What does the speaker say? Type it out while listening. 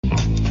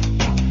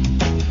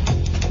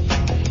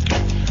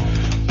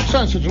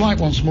So it's a delight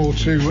once more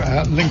to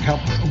link up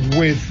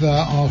with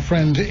our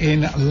friend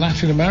in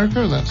Latin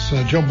America. That's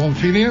John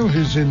Bonfiglio,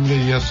 who's in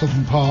the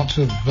southern part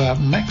of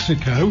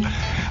Mexico.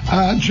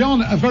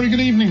 John, a very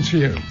good evening to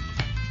you.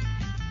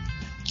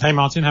 Hey,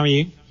 Martin, how are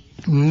you?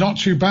 Not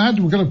too bad.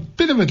 We've got a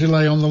bit of a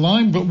delay on the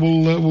line, but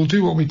we'll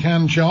do what we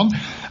can, John.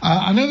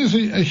 I know there's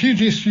a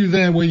huge issue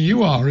there where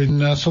you are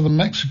in southern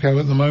Mexico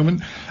at the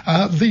moment.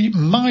 The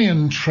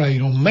Mayan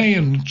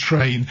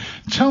train.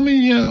 Tell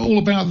me all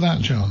about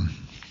that, John.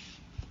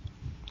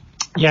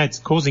 Yeah, it's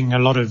causing a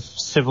lot of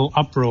civil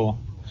uproar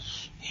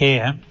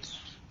here.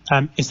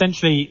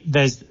 Essentially,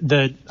 there's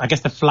the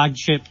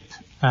flagship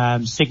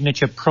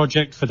signature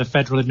project for the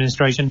federal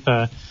administration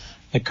for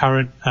the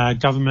current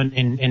government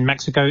in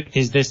Mexico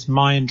is this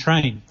Mayan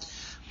train,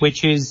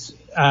 which is,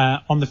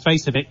 on the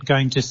face of it,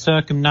 going to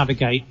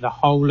circumnavigate the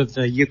whole of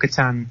the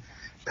Yucatan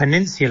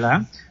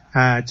Peninsula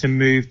to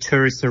move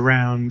tourists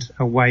around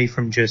away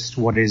from just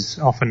what is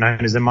often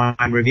known as the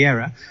Mayan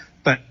Riviera,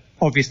 but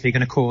obviously going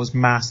to cause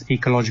mass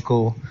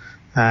ecological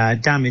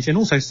damage and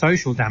also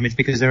social damage,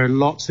 because there are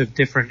lots of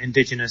different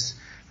indigenous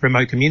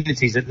remote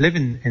communities that live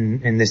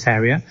in this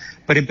area.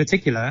 But in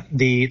particular,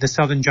 the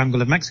southern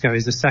jungle of Mexico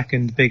is the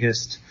second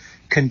biggest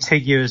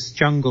contiguous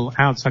jungle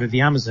outside of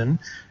the Amazon,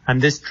 and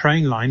this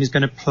train line is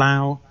going to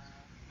plow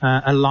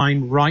a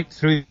line right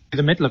through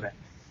the middle of it.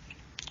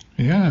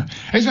 Yeah,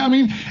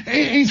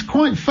 it's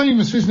quite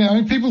famous, isn't it? I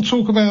mean, people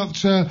talk about.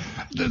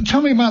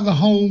 Tell me about the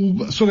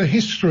whole sort of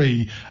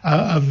history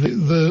of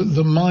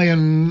the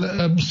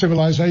Mayan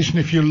civilization,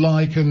 if you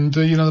like, and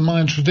the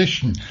Mayan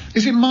tradition.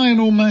 Is it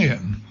Mayan or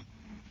Mayan?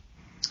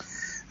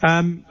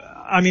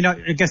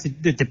 I guess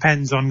it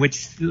depends on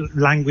which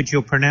language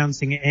you're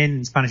pronouncing it in.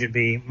 In Spanish, it'd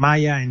be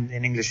Maya. In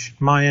English,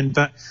 Mayan.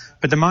 But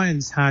the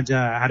Mayans had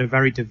a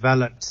very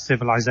developed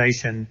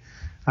civilization.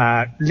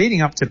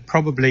 Leading up to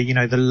probably,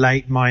 the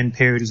late Mayan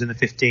period was in the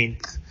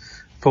 14th,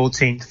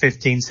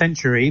 15th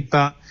century.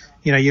 But,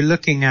 you're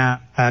looking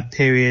at a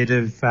period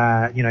of,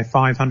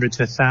 500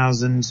 to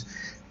 1000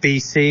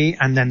 BC.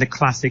 And then the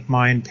classic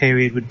Mayan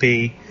period would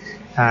be,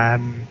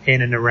 in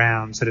and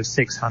around sort of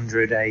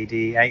 600 AD,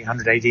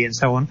 800 AD and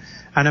so on.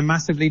 And a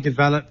massively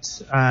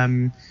developed,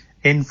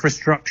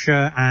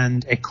 infrastructure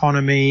and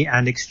economy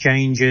and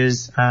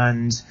exchanges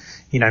and,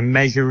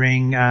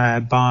 measuring,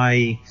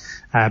 by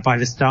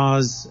the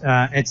stars,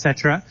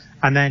 etc.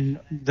 And then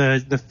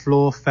the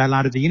floor fell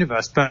out of the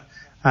universe. But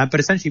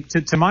essentially,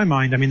 to my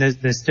mind,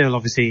 there's still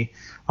obviously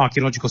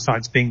archaeological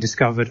sites being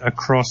discovered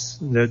across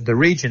the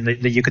region,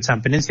 the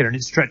Yucatan Peninsula, and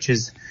it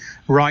stretches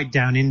right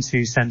down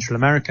into Central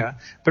America.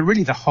 But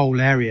really, the whole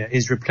area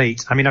is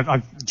replete.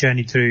 I've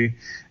journeyed through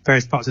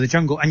various parts of the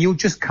jungle, and you'll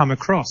just come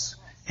across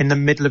in the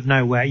middle of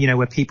nowhere,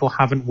 where people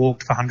haven't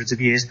walked for hundreds of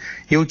years,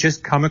 you'll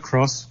just come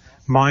across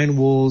Mayan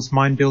walls,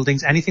 Mayan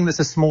buildings, anything that's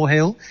a small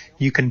hill,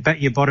 you can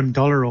bet your bottom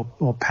dollar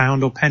or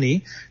pound or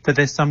penny that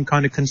there's some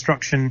kind of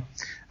construction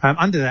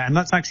under there. And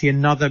that's actually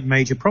another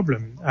major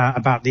problem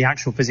about the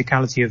actual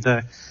physicality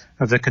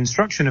of the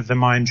construction of the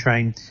Mayan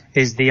train,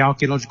 is the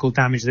archaeological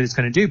damage that it's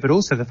going to do, but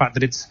also the fact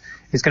that it's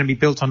going to be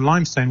built on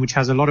limestone, which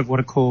has a lot of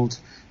what are called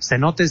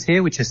cenotes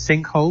here, which are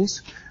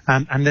sinkholes,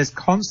 and there's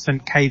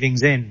constant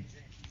cavings in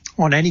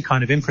on any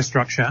kind of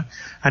infrastructure,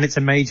 and it's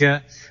a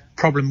major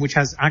problem which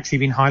has actually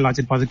been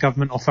highlighted by the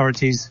government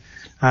authorities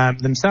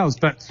themselves.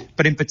 But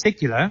in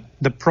particular,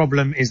 the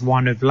problem is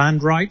one of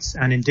land rights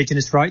and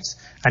indigenous rights,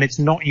 and it's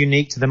not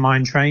unique to the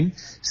Mayan train.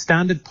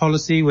 Standard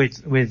policy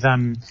with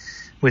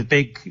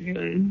big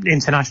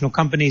international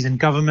companies and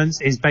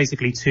governments is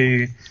basically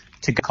to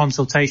get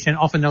consultation.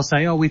 Often they'll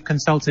say, we've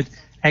consulted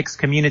X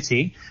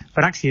community,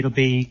 but actually it'll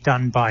be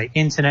done by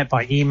internet,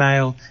 by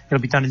email.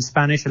 It'll be done in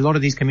Spanish. A lot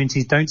of these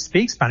communities don't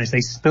speak Spanish.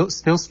 They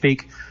still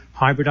speak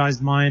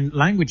hybridized Mayan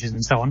languages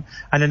and so on.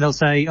 And then they'll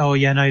say,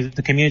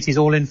 the community's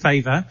all in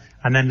favor,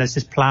 and then let's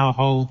just plow a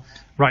hole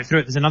right through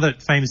it. There's another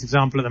famous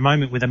example at the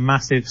moment with a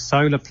massive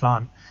solar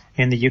plant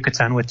in the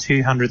Yucatan where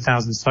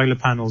 200,000 solar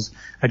panels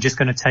are just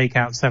going to take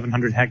out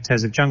 700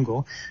 hectares of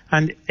jungle.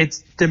 And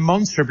it's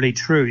demonstrably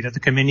true that the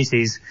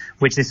communities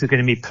which this is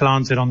going to be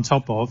planted on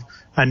top of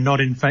are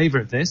not in favor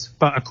of this.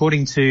 But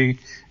according to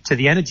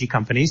the energy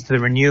companies, to the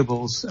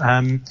renewables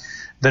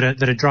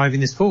that are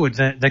driving this forward,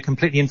 they're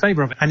completely in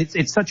favor of it. And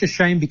it's such a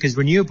shame, because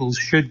renewables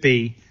should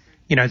be,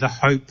 the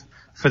hope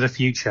for the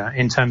future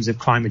in terms of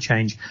climate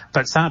change.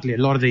 But sadly, a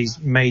lot of these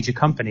major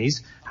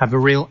companies have a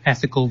real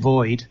ethical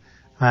void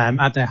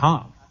at their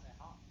heart.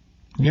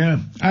 Yeah.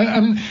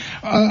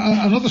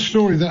 Another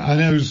story that I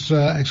know is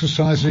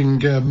exercising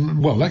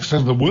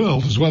the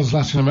world as well as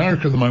Latin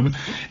America at the moment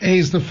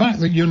is the fact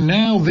that you're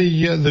now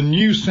the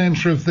new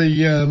centre of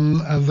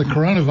the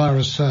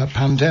coronavirus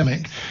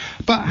pandemic.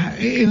 But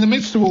in the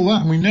midst of all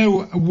that, and we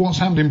know what's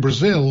happened in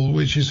Brazil,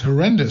 which is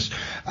horrendous,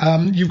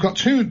 you've got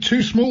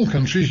two small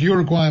countries,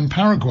 Uruguay and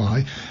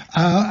Paraguay,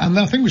 and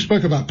I think we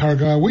spoke about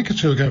Paraguay a week or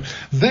two ago.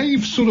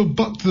 They've sort of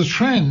bucked the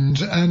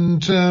trend,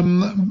 and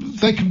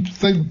they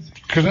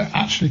could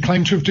actually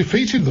claim to have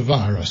defeated the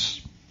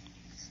virus.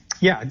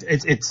 Yeah,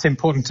 it's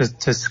important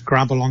to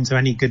scrabble onto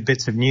any good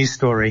bits of news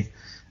story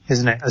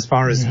isn't it, as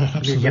far as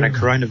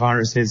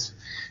coronavirus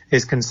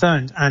is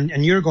concerned.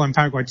 And Uruguay and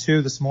Paraguay, two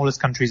of the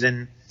smallest countries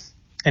in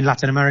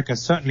Latin America,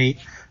 certainly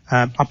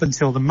up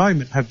until the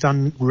moment have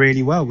done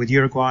really well, with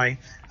Uruguay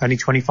only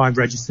 25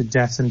 registered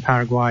deaths and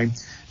Paraguay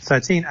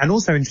 13. And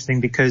also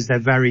interesting because they're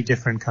very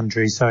different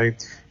countries. So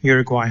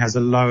Uruguay has the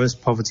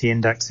lowest poverty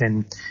index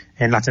in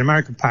Latin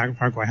America.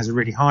 Paraguay has a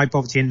really high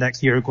poverty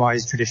index. Uruguay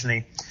is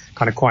traditionally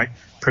kind of quite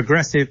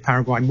progressive,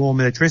 Paraguay more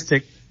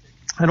militaristic.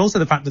 And also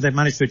the fact that they've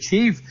managed to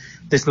achieve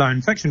this low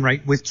infection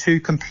rate with two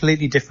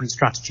completely different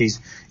strategies.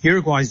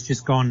 Uruguay's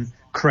just gone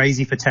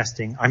crazy for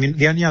testing. I mean,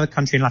 the only other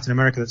country in Latin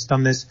America that's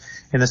done this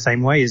in the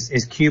same way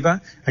is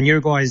Cuba, and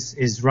Uruguay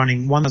is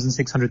running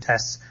 1,600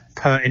 tests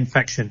per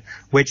infection,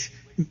 which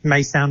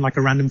may sound like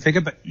a random figure,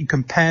 but you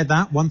compare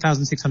that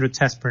 1,600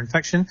 tests per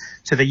infection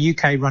to the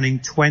UK running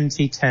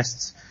 20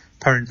 tests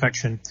per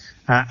infection.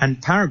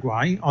 And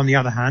Paraguay, on the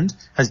other hand,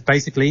 has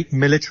basically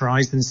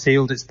militarized and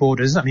sealed its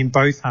borders. I mean,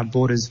 both have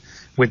borders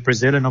with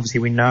Brazil, and obviously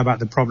we know about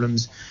the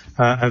problems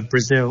of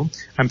Brazil.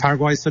 And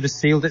Paraguay sort of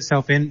sealed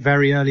itself in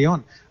very early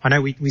on. I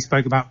know we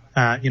spoke about,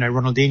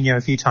 Ronaldinho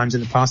a few times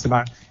in the past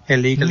about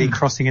illegally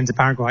crossing into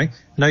Paraguay.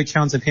 No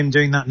chance of him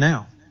doing that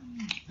now.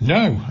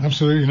 No,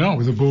 absolutely not,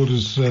 with the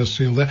borders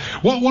sealed there.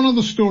 One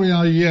other story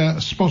I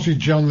spotted,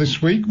 John,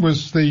 this week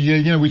was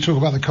we talk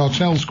about the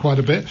cartels quite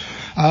a bit.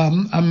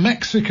 A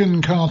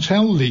Mexican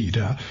cartel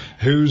leader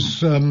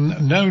who's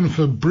known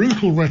for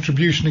brutal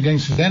retribution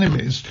against his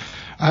enemies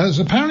has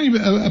apparently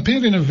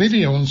appeared in a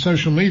video on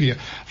social media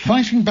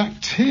fighting back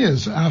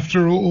tears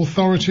after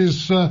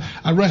authorities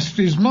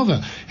arrested his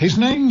mother. His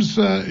name's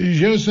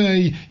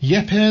José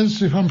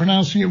Yépez, if I'm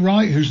pronouncing it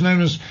right, who's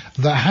known as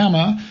the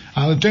Hammer.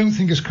 I don't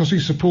think it's because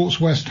he supports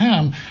West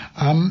Ham.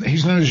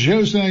 He's known as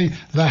José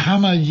the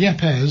Hammer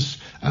Yépez,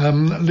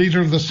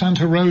 leader of the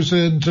Santa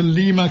Rosa de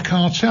Lima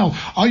cartel.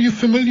 Are you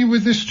familiar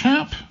with this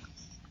chap?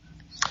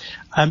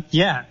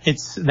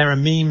 There are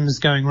memes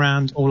going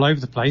around all over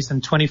the place,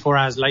 and 24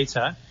 hours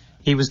later,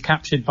 he was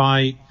captured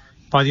by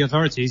the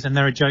authorities, and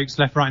there are jokes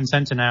left, right, and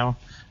centre now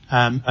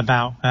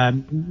about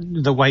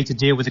the way to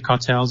deal with the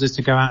cartels is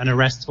to go out and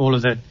arrest all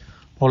of the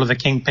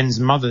kingpins'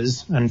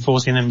 mothers and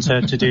forcing them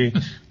to do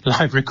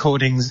live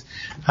recordings,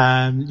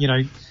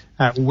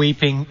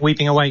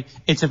 weeping away.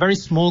 It's a very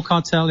small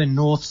cartel in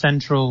north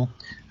central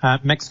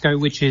Mexico,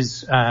 which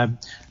is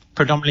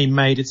predominantly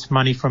made its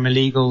money from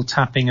illegal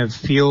tapping of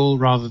fuel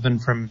rather than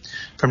from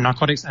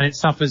narcotics, and it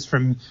suffers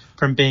from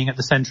being at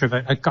the centre of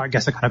a kind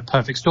of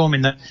perfect storm,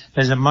 in that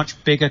there's a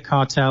much bigger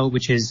cartel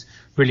which is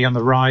really on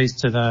the rise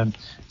to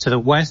the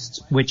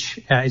west, which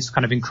is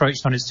kind of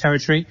encroached on its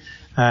territory,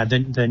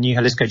 the New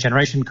Jalisco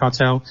Generation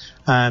cartel,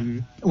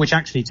 which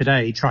actually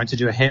today tried to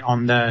do a hit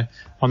on the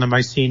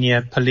most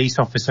senior police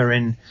officer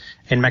in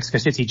Mexico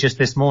City just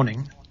this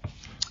morning,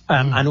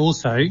 and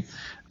also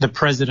the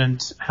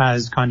president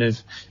has kind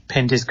of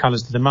pinned his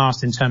colours to the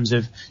mast in terms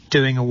of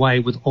doing away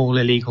with all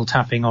illegal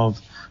tapping of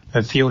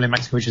fuel in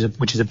Mexico,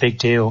 which is a big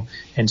deal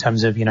in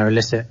terms of,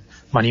 illicit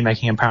money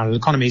making in parallel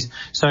economies.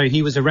 So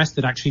he was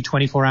arrested actually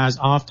 24 hours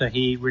after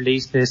he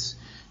released this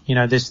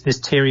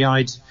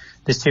teary-eyed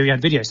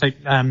video. So,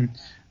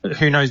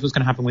 who knows what's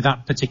going to happen with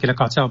that particular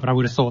cartel, but I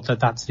would have thought that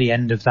that's the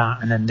end of that.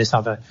 And then this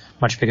other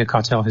much bigger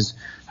cartel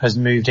has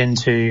moved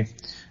into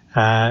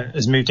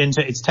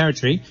its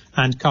territory,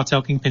 and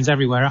cartel kingpins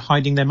everywhere are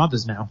hiding their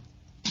mothers now.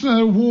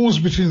 Wars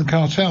between the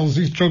cartels,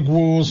 these drug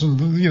wars and,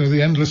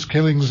 the endless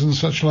killings and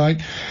such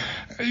like.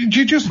 Do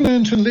you just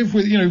learn to live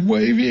with,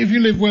 if you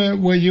live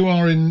where you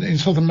are in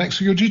southern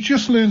Mexico, do you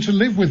just learn to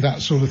live with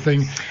that sort of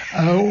thing,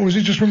 or is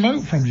it just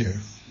remote from you?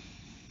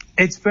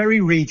 It's very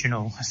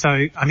regional. So,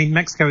 I mean,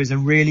 Mexico is a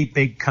really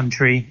big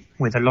country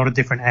with a lot of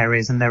different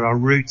areas, and there are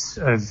routes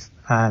of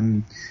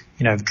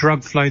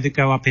drug flow that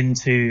go up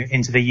into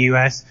the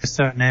US. There's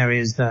certain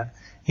areas that,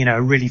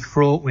 are really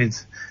fraught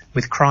with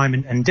crime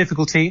and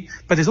difficulty.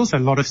 But there's also a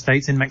lot of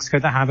states in Mexico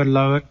that have a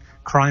lower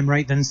crime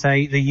rate than,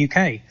 say, the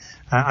UK.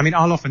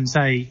 I'll often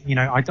say,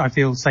 I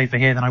feel safer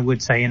here than I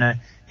would say in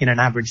an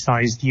average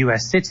sized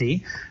US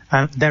city.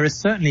 There are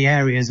certainly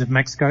areas of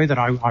Mexico that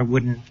I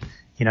wouldn't,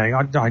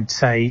 I'd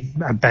say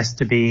are best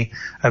to be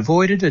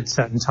avoided at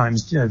certain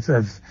times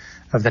of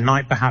the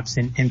night, perhaps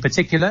in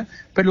particular.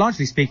 But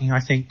largely speaking,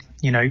 I think,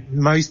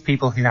 most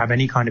people who have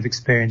any kind of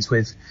experience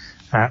with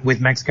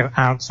Mexico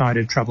outside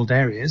of troubled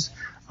areas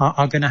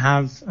are going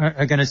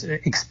to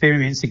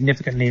experience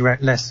significantly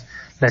less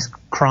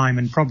crime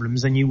and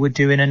problems than you would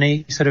do in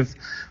any sort of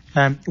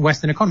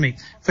Western economy.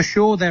 For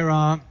sure, there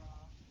are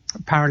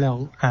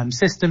parallel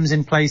systems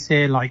in place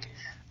here. Like,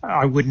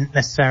 I wouldn't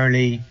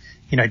necessarily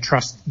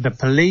trust the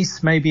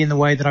police maybe in the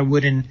way that I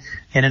would in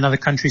another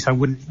country, so I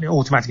wouldn't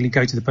automatically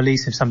go to the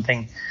police if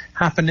something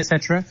happened,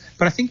 etc.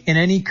 But I think in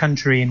any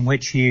country in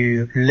which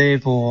you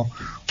live or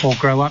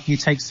grow up, you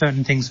take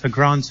certain things for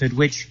granted,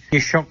 which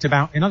you're shocked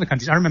about in other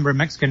countries. I remember a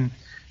Mexican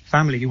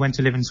family who went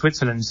to live in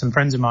Switzerland, some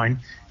friends of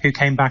mine, who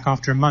came back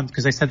after a month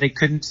because they said they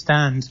couldn't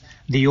stand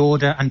the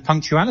order and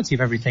punctuality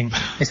of everything.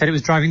 They said it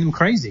was driving them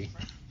crazy.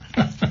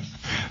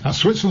 That's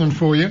Switzerland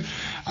for you.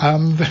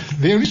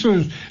 The only sort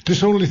of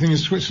disorderly thing in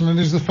Switzerland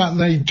is the fact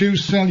they do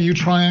sell you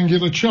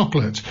triangular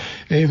chocolate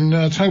in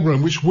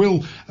Toblerone, which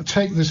will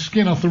take the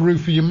skin off the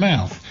roof of your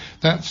mouth.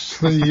 That's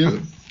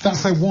the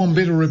that's their one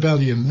bit of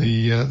rebellion,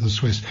 the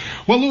Swiss.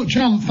 Well, look,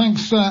 John,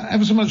 thanks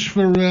ever so much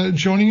for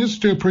joining us.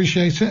 Do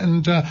appreciate it,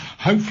 and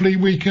hopefully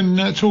we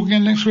can talk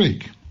again next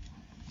week.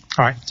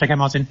 All right, take care,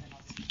 Martin.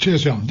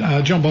 Cheers, John.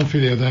 John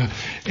Bonfiglio there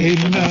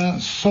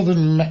in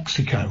southern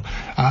Mexico.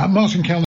 Martin Kelner.